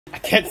I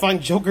can't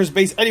find Joker's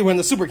base anywhere in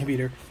the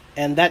supercomputer.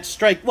 And that's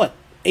strike, what,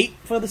 8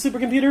 for the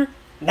supercomputer?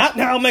 Not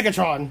now,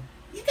 Megatron!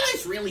 You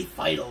guys really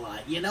fight a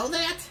lot, you know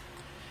that?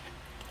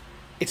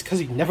 It's because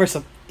he never...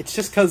 It's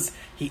just because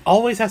he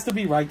always has to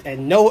be right,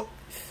 and no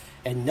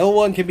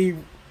one can be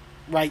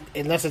right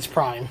unless it's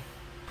Prime.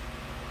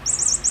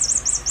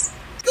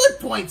 Good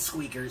point,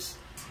 Squeakers.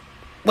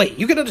 Wait,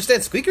 you can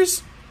understand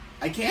Squeakers?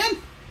 I can?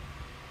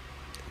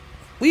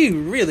 We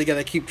really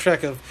gotta keep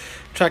track of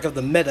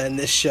the meta in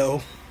this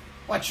show.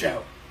 What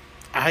show?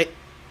 I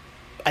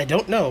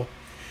don't know.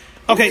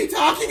 What are Okay, you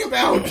talking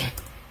about?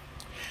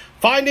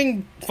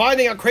 finding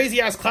a crazy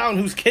ass clown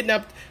who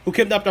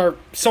kidnapped our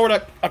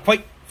sorta a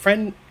quite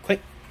friend.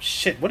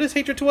 Shit, what is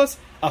hatred to us?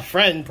 A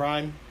friend,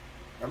 Prime.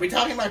 Are we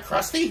talking about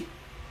Krusty?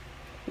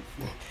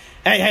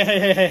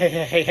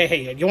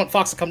 Hey! You want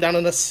Fox to come down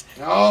on us?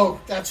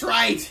 Oh, that's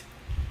right.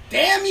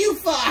 Damn you,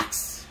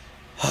 Fox!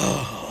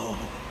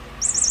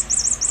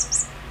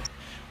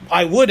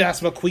 I would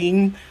ask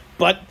McQueen,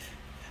 but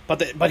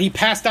he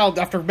passed out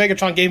after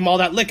Megatron gave him all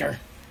that liquor.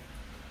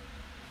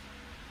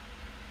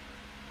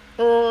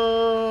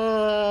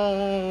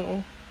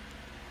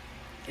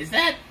 Is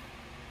that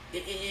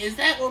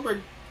what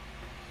we're...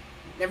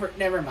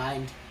 Never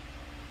mind.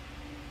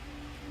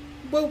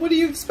 Well, what do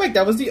you expect?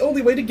 That was the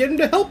only way to get him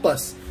to help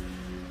us.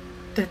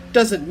 That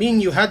doesn't mean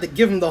you had to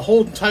give him the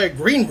whole entire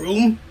green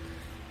room.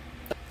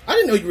 I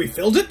didn't know you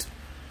refilled it.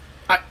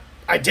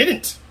 I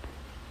didn't.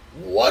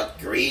 What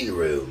green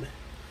room?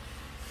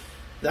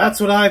 That's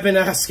what I've been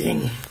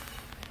asking.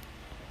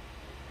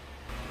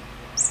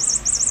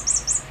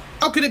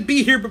 How could it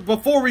be here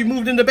before we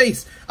moved into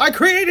base? I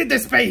created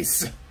this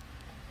base!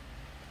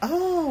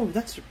 Oh,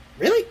 that's...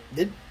 Really?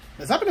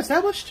 Has that been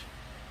established?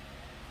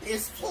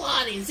 This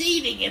plot is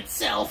eating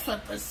itself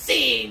at the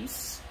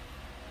seams.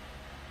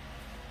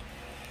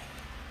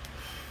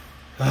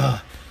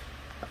 I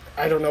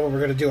don't know what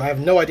we're gonna do. I have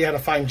no idea how to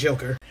find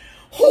Joker.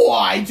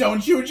 Why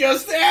don't you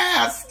just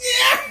ask?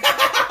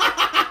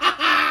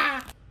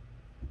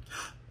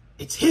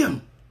 It's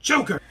him!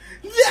 Joker!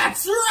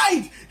 That's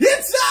right!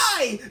 It's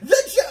I!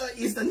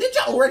 Is the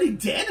ninja already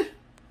dead?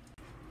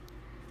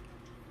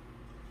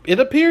 It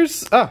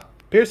appears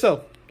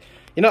so.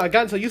 You know, I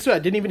got so used to it, I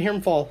didn't even hear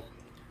him fall.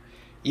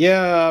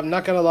 Yeah, I'm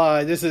not gonna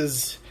lie, this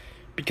is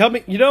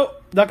becoming, you know,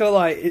 not gonna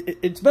lie,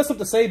 it's messed up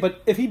to say,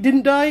 but if he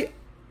didn't die,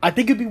 I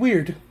think it'd be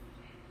weird.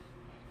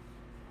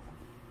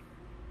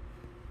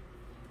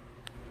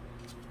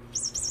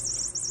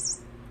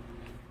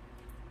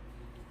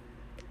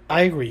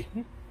 I agree.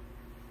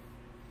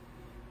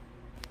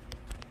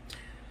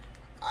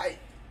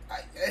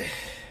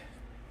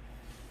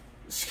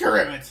 Screw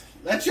it.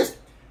 Let's just...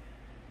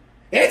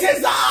 It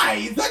is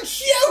I, the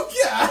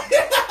Joker!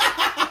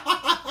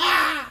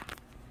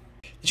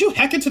 Did you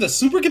hack into the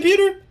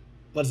supercomputer?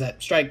 What is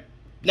that, strike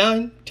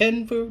 9,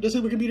 10 for the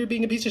supercomputer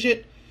being a piece of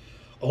shit?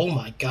 Oh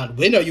my god,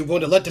 when are you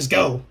going to let this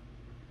go?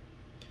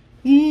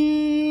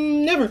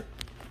 Never.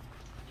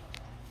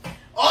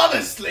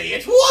 Honestly,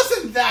 it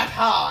wasn't that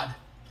hard.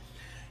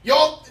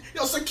 Your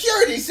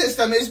security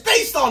system is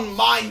based on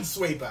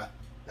Minesweeper.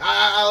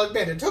 I'll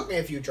admit, it took me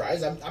a few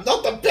tries. I'm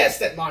not the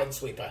best at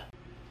Minesweeper.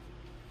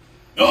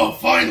 Oh,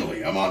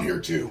 finally, I'm on here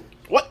too.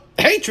 What?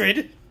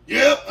 Hatred?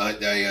 Yep, I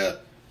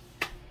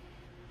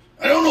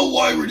don't know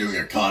why we're doing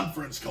a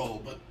conference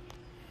call, but...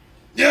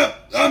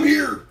 Yep, I'm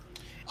here.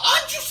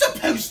 Aren't you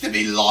supposed to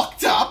be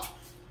locked up?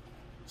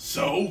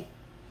 So?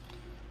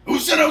 Who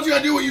said I was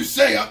gonna do what you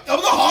say? I'm the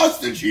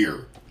hostage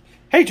here.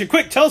 Hatred,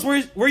 quick, tell us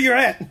where you're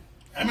at.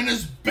 I'm in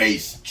his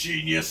base,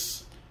 genius.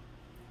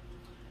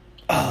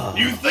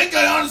 You think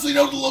I honestly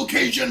know the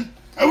location?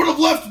 I would have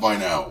left by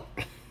now.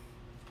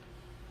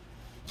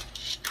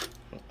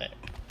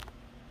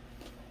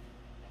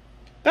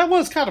 That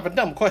was kind of a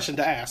dumb question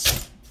to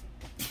ask.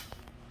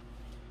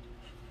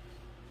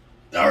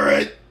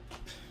 Alright.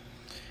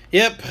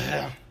 Yep.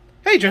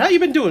 Hatred, how you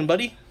been doing,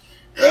 buddy?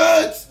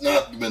 It's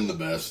not been the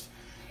best.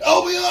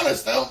 I'll be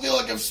honest, I don't feel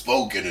like I've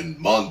spoken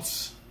in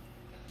months.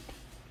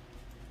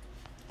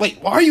 Wait,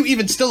 why are you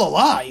even still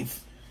alive?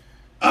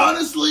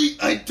 Honestly,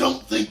 I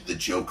don't think the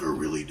Joker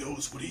really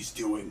knows what he's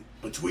doing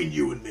between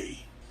you and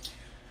me.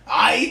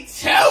 I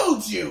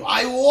told you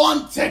I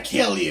want to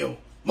kill you.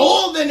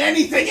 More than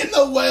anything in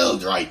the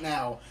world right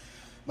now.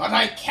 But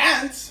I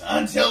can't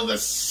until the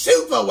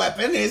super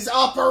weapon is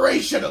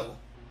operational.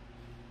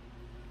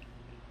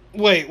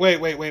 Wait.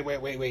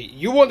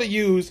 You want to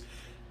use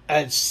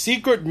a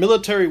secret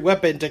military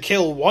weapon to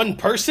kill one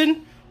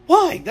person?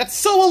 Why? That's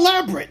so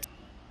elaborate.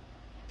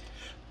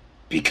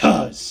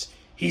 Because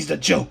he's the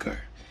Joker,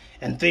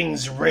 and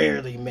things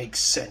rarely make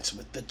sense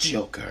with the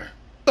Joker.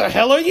 The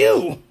hell are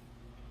you?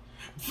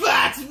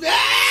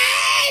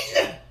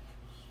 Batman!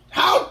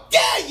 How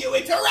dare you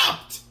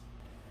interrupt!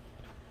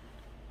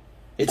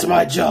 It's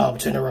my job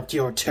to interrupt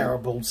your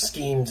terrible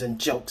schemes and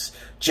jokes,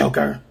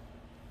 Joker.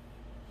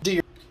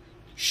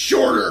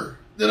 Shorter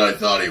than I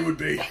thought he would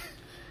be.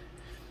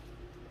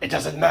 It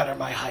doesn't matter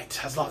my height,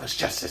 as long as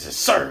justice is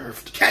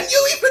served. Can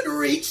you even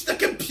reach the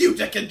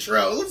computer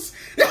controls?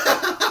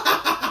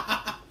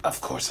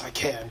 Of course I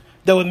can.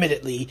 Though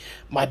admittedly,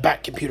 my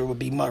Bat computer would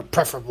be more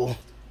preferable.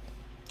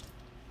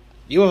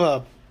 You have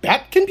a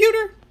Bat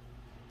computer?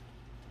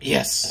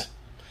 Yes.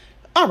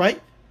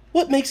 Alright,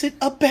 what makes it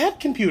a Bat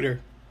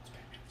computer?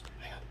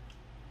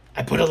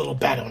 I put a little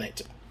bat on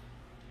it.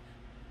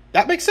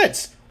 That makes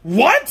sense.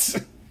 What?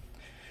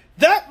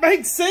 That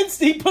makes sense?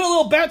 He put a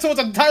little bat, so it's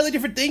an entirely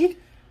different thing?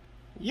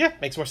 Yeah,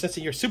 makes more sense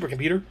than your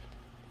supercomputer.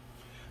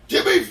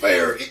 To be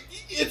fair,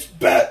 it's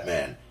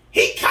Batman.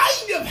 He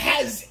kind of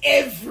has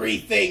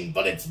everything,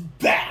 but it's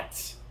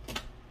Bat.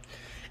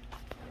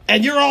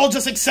 And you're all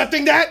just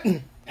accepting that?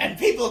 And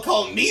people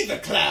call me the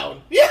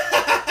clown.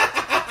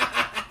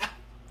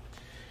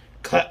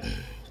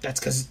 That's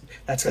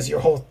because your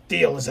whole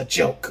deal is a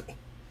joke.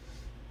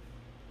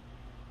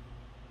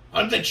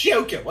 I'm the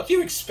Joker. What do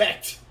you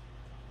expect?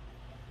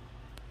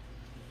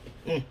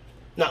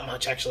 Not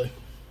much, actually.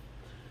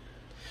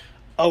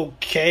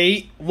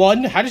 Okay,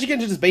 1, how did you get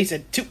into this base?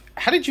 And 2,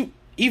 how did you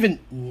even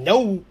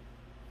know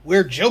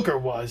where Joker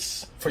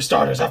was? For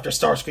starters, after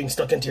Starscream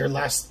stuck into your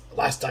last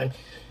time,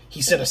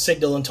 he sent a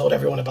signal and told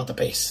everyone about the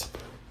base.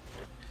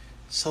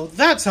 So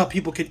that's how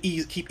people could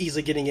keep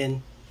easily getting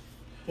in.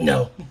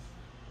 No.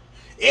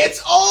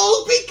 It's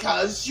all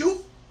because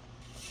you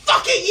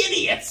fucking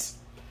idiots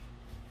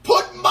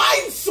put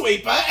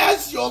Minesweeper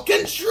as your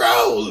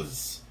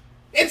controls.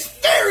 It's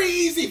very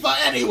easy for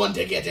anyone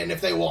to get in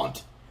if they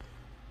want.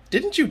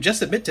 Didn't you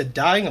just admit to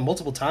dying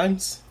multiple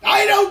times?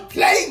 I don't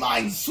play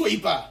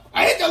Minesweeper.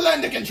 I had to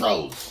learn the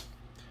controls.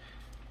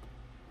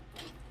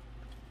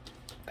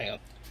 Hang on.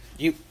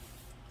 You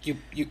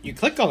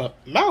click on a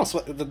mouse.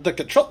 The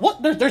control.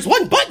 What? There's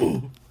one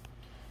button.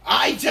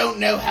 I don't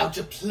know how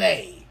to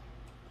play.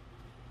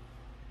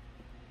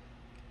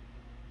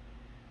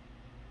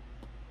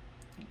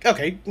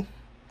 Okay.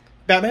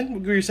 Batman,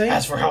 what were you saying?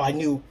 As for how I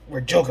knew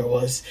where Joker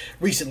was,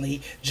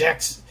 recently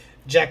Jack's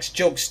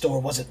joke store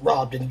wasn't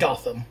robbed in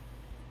Gotham.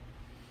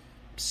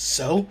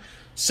 So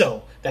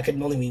that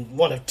could only mean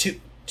one of two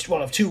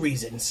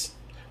reasons.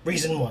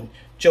 Reason 1,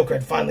 Joker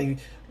had finally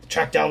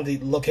tracked down the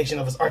location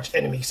of his arch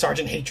enemy,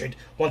 Sergeant Hatred,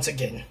 once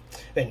again.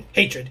 Then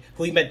Hatred,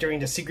 who he met during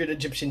the secret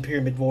Egyptian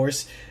Pyramid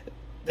Wars,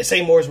 the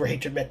same wars where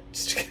Hatred met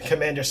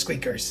Commander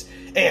Squeakers,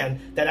 and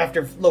that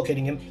after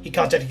locating him, he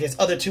contacted his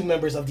other 2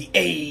 members of the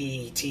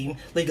A-Team,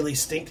 legally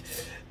distinct,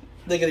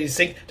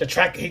 to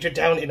track Hatred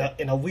down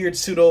in a weird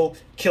pseudo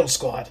kill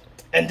squad.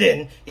 And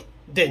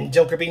then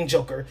Joker, being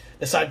Joker,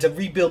 decided to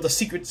rebuild the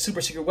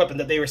super secret weapon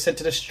that they were sent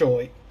to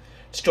destroy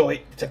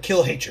to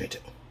kill Hatred.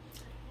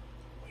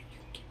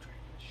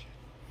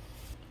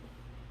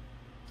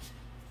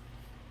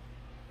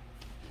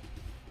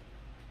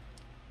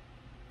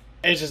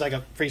 And it's just like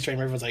a freeze frame.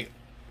 Everyone's like,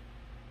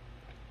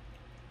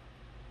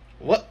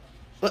 what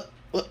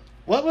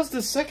was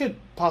the second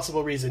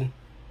possible reason?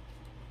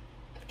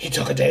 He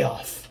took a day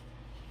off.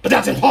 But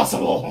that's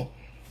impossible!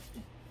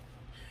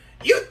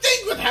 You'd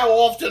think with how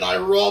often I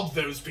robbed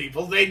those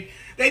people, they'd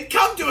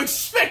come to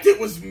expect it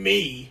was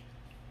me.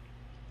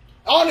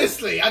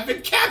 Honestly, I've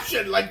been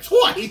captured like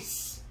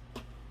twice.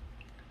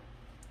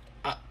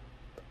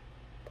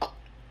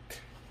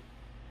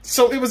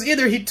 So it was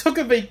either he took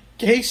a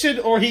vacation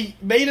or he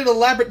made an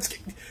elaborate...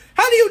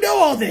 How do you know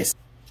all this?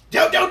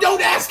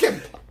 Don't ask him!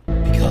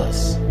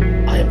 Because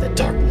I am the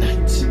Dark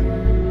Knight.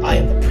 I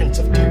am the Prince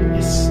of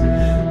Darkness.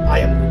 I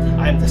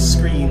am the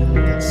scream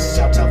that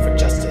shouts out for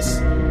justice.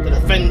 The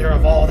defender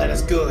of all that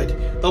is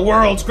good. The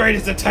world's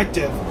greatest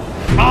detective.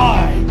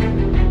 I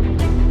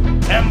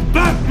am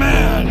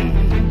Batman!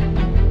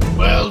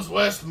 World's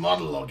worst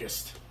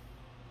monologuist.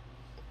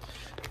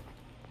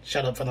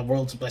 Shut up for the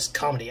world's best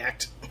comedy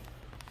act.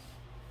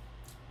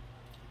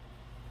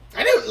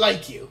 I don't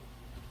like you.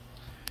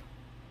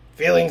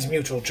 Feelings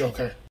mutual,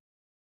 Joker.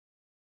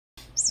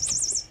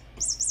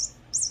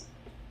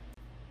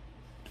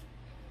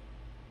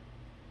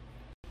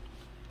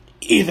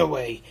 Either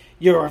way,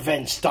 your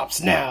revenge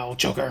stops now,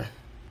 Joker.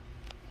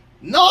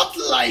 Not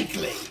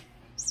likely.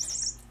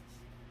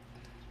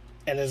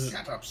 And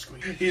Shut up,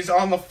 Squeak. He's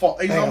on the phone.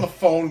 He's on the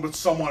phone with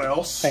someone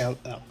else. Hang on.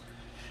 Oh.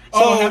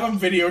 Oh, have him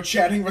video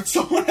chatting with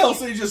someone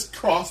else. And he just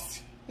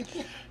crossed.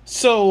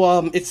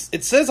 So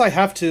it says I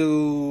have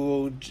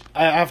to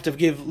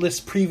give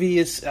list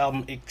previous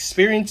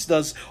experience.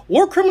 Does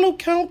war criminal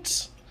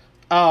count?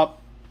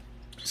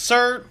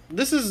 Sir,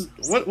 this is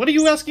what are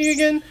you asking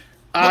again?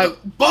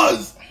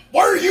 Buzz,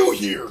 why are you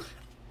here?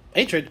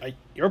 Hatred,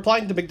 you're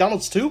applying to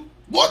McDonald's too?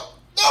 What?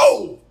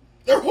 No!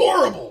 They're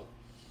horrible!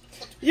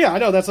 Yeah, I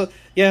know.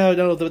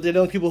 They're the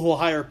only people who will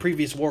hire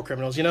previous war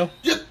criminals. You know.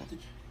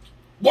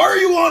 Why are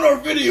you on our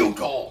video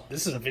call?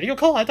 This is a video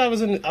call. I thought I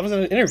was in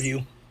an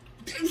interview.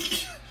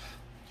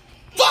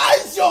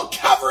 Buzz, you're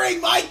covering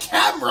my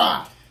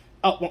camera!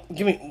 Oh, well,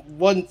 give me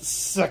 1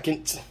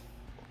 second.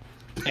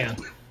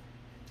 And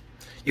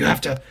you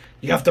have to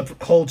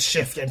hold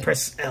shift and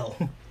press L.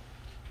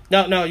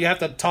 No, you have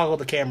to toggle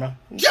the camera.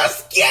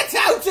 Just get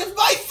out of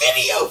my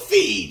video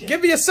feed!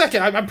 Give me a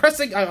second. I'm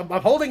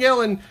holding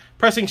L and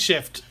pressing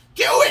shift.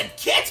 Do it!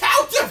 Get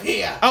out of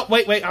here! Oh,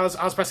 wait. I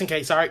was pressing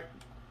K. Sorry.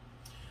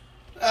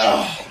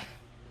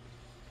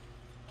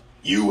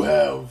 You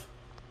have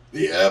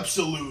the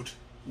absolute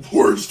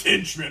worst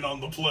henchman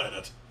on the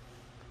planet.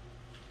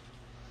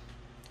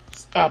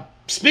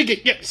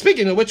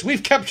 Speaking of which,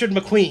 we've captured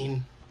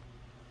McQueen.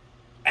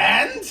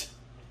 And?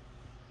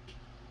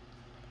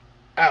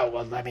 Oh,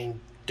 well, I mean,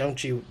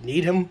 don't you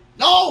need him?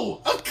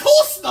 No, of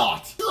course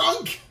not!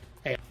 Drunk!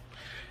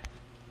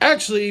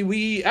 Actually,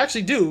 we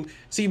actually do.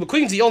 See,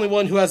 McQueen's the only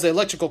one who has the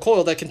electrical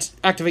coil that can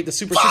activate the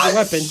super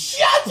weapon.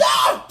 Shut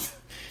up!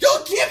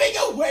 You're giving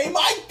away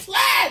my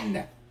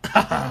plan!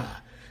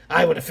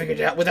 I would have figured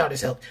it out without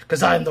his help,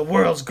 because I'm the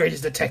world's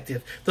greatest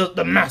detective,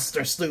 the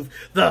master sleuth,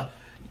 the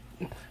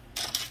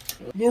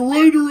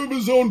writer of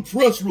his own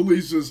press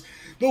releases,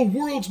 the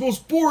world's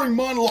most boring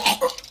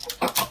monologue.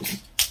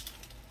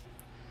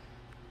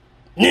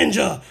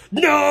 Ninja.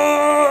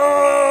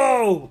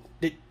 No!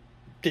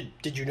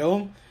 Did you know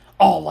him?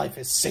 All life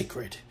is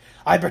sacred.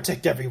 I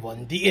protect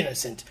everyone, the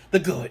innocent, the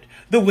good,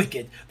 the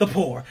wicked, the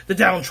poor, the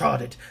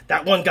downtrodden.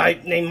 That one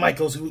guy named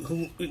Michaels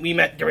who we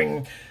met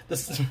during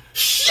the...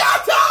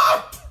 Shut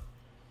up!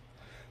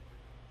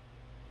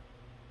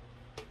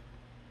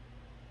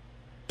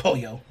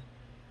 Pollo.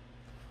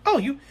 Oh,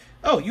 you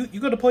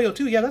go to Pollo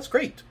too? Yeah, that's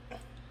great.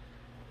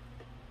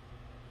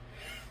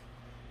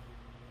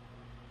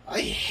 I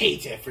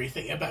hate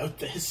everything about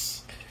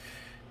this.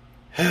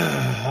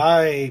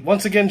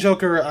 Once again,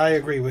 Joker, I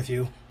agree with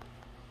you.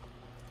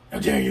 How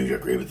dare you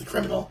agree with the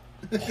criminal?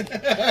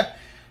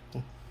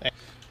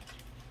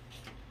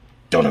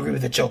 Don't agree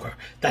with the Joker.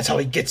 That's how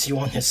he gets you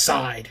on his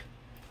side.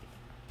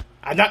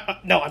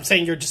 I'm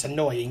saying you're just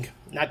annoying.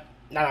 Not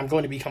I'm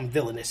going to become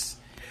villainous.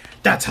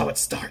 That's how it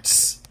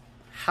starts.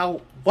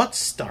 What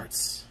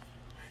starts?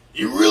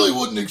 You really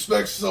wouldn't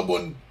expect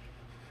someone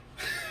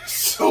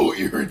so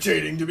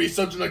irritating to be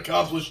such an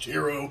accomplished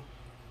hero.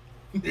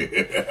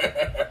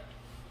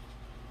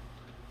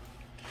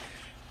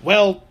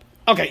 Well,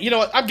 okay, you know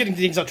what? I'm getting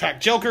things on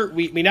track. Joker,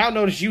 we now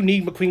notice you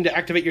need McQueen to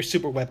activate your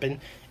super weapon,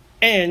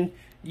 and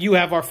you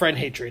have our friend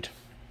Hatred.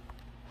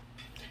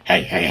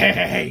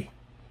 Hey.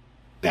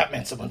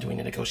 Batman's the one doing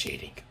the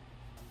negotiating.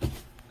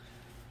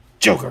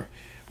 Joker,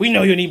 we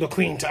know you need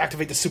McQueen to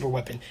activate the super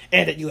weapon,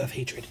 and that you have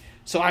Hatred.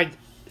 So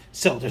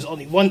there's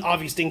only one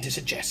obvious thing to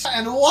suggest.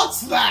 And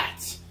what's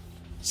that?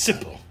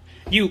 Simple.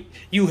 You...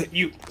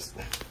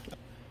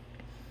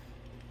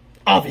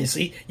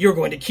 Obviously, you're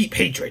going to keep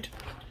Hatred.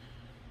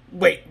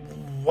 Wait,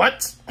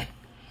 what?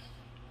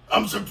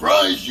 I'm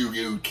surprised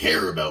you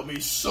care about me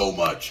so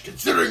much,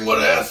 considering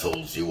what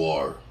assholes you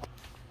are.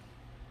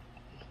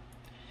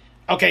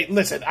 Okay,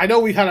 listen, I know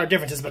we've had our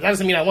differences, but that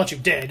doesn't mean I want you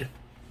dead.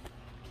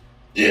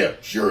 Yeah,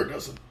 sure it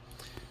doesn't.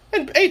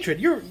 And Hatred,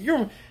 you're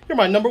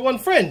my number one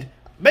friend.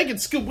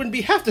 Megan's Scoop wouldn't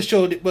be half the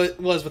show it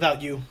was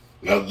without you.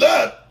 Now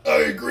that I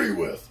agree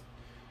with.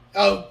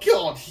 Oh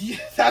god,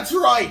 that's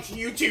right.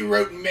 You two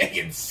wrote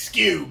Megan's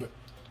Scoob.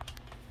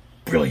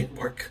 Brilliant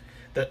work.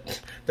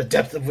 The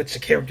depth of which the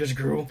characters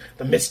grew,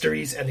 the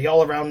mysteries, and the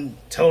all-around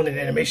tone and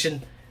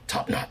animation,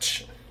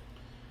 top-notch.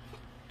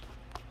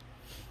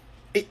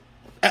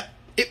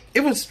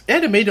 It was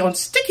animated on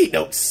sticky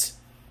notes.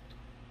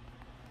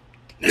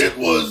 It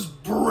was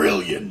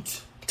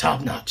brilliant.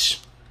 Top-notch.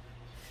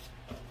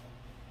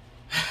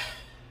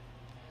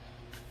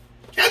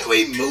 Can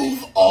we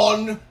move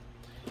on?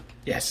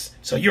 Yes,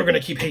 so you're going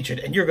to keep Hatred,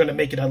 and you're going to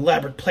make an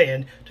elaborate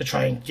plan to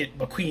try and get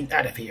McQueen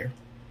out of here.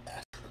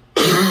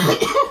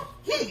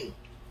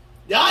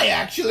 I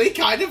actually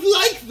kind of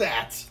like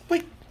that.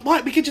 Wait,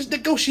 what? We can just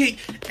negotiate,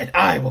 and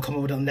I will come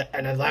up with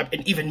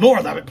an even more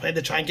elaborate plan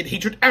to try and get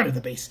Hatred out of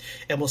the base,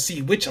 and we'll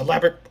see which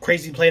elaborate,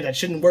 crazy plan that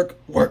shouldn't work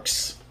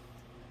works.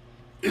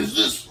 Is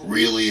this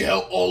really how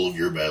all of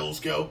your battles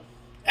go?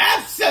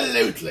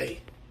 Absolutely.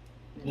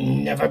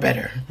 Never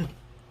better.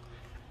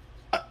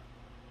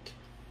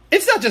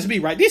 It's not just me,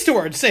 right? These two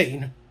are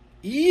insane.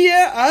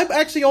 Yeah, I'm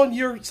actually on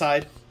your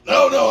side.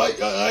 No,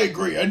 I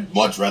agree. I'd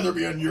much rather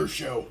be on your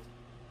show.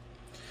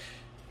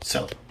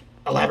 So,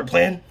 elaborate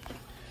plan?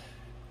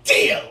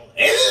 Deal!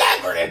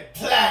 Elaborate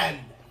plan!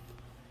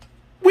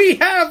 We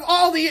have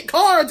all the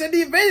cards and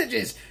the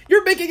advantages!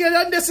 You're making an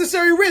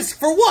unnecessary risk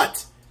for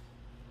what?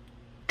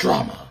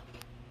 Drama.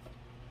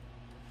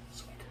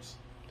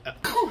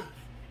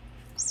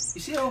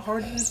 You see how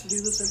hard it is to do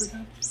this every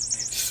time? I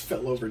just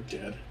fell over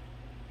dead.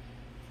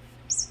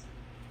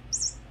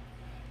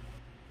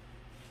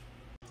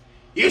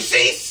 You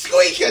see,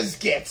 Squeakers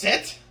gets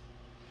it.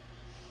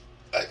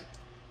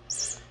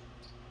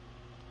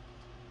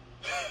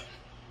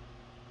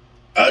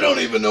 I don't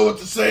even know what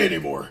to say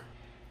anymore.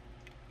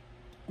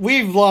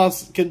 We've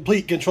lost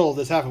complete control of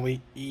this, haven't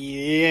we?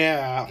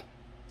 Yeah.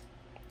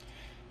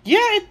 Yeah,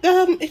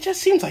 it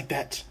just seems like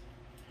that.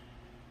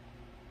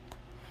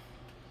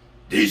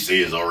 DC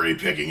is already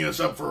picking us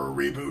up for a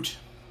reboot.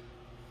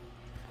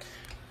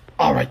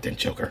 Alright then,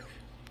 Joker.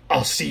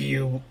 I'll see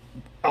you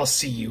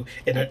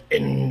in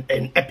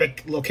an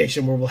epic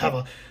location where we'll have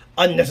a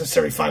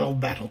unnecessary final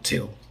battle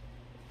too.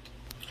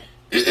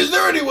 Is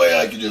there any way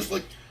I can just,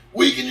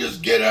 we can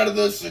just get out of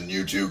this and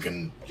you two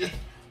can just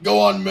go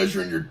on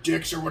measuring your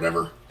dicks or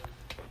whatever?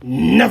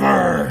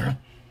 Never!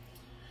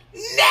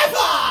 Never!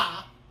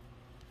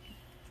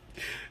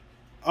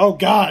 Oh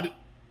God,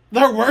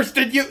 they're worse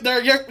than you.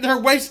 They're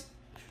waste.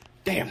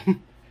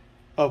 Damn.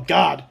 Oh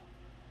God,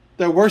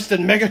 they're worse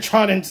than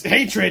Megatron's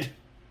hatred.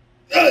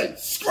 Hey,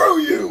 screw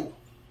you!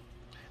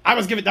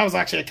 That was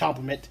actually a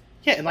compliment.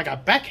 Yeah, in like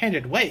a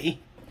backhanded way.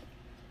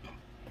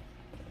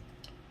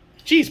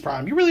 Jeez,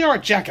 Prime, you really are a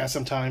jackass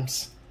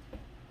sometimes.